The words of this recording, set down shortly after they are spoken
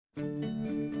The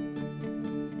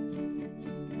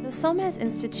Solmaz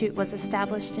Institute was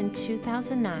established in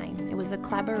 2009. It was a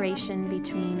collaboration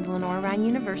between Lenoir-Rhyne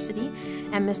University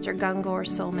and Mr. Gungor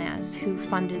Solmaz, who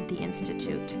funded the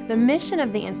Institute. The mission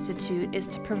of the Institute is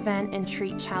to prevent and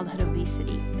treat childhood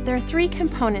obesity. There are three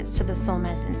components to the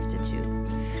Solmaz Institute.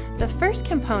 The first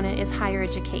component is higher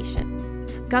education.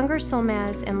 Gungor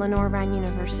Solmaz and Lenoir-Rhyne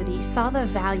University saw the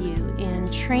value in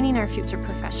training our future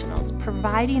professionals,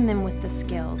 providing them with the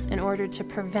skills in order to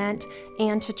prevent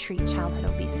and to treat childhood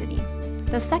obesity.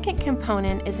 The second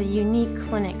component is a unique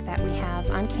clinic that we have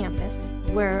on campus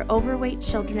where overweight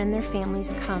children and their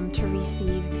families come to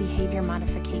receive behavior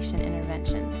modification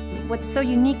intervention. What's so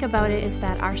unique about it is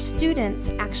that our students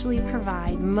actually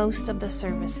provide most of the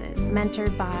services,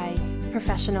 mentored by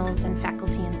professionals and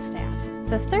faculty and staff.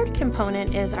 The third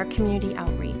component is our community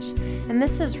outreach, and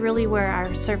this is really where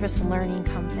our service learning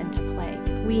comes into play.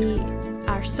 We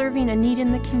are serving a need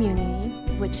in the community,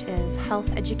 which is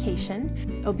health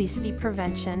education, obesity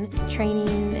prevention,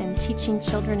 training and teaching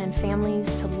children and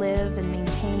families to live and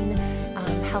maintain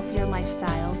healthier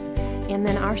lifestyles, and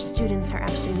then our students are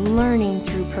actually learning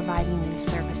through providing these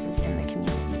services in the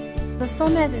community. The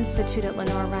Solmaz Institute at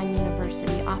Lenoir-Rhyne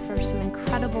University offers some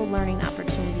incredible learning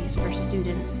opportunities for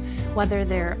students, whether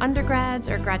they're undergrads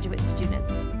or graduate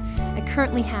students. I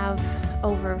currently have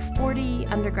over 40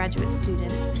 undergraduate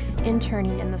students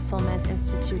interning in the Solmaz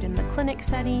Institute in the clinic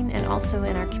setting and also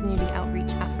in our community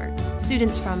outreach efforts.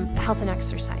 Students from health and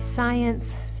exercise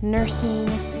science, nursing.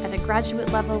 At a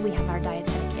graduate level, we have our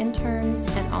dietetic interns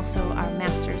and also our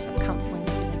Masters of Counseling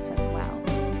students as well.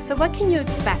 So what can you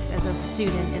expect as a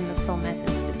student in the Solmaz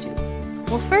Institute?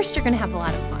 Well, first, you're going to have a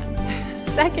lot of fun.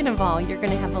 Second of all, you're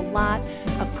going to have a lot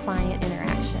of client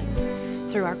interaction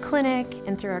through our clinic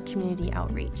and through our community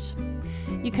outreach.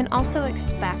 You can also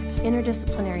expect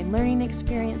interdisciplinary learning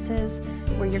experiences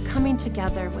where you're coming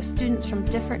together with students from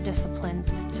different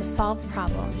disciplines to solve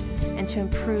problems and to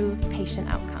improve patient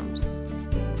outcomes.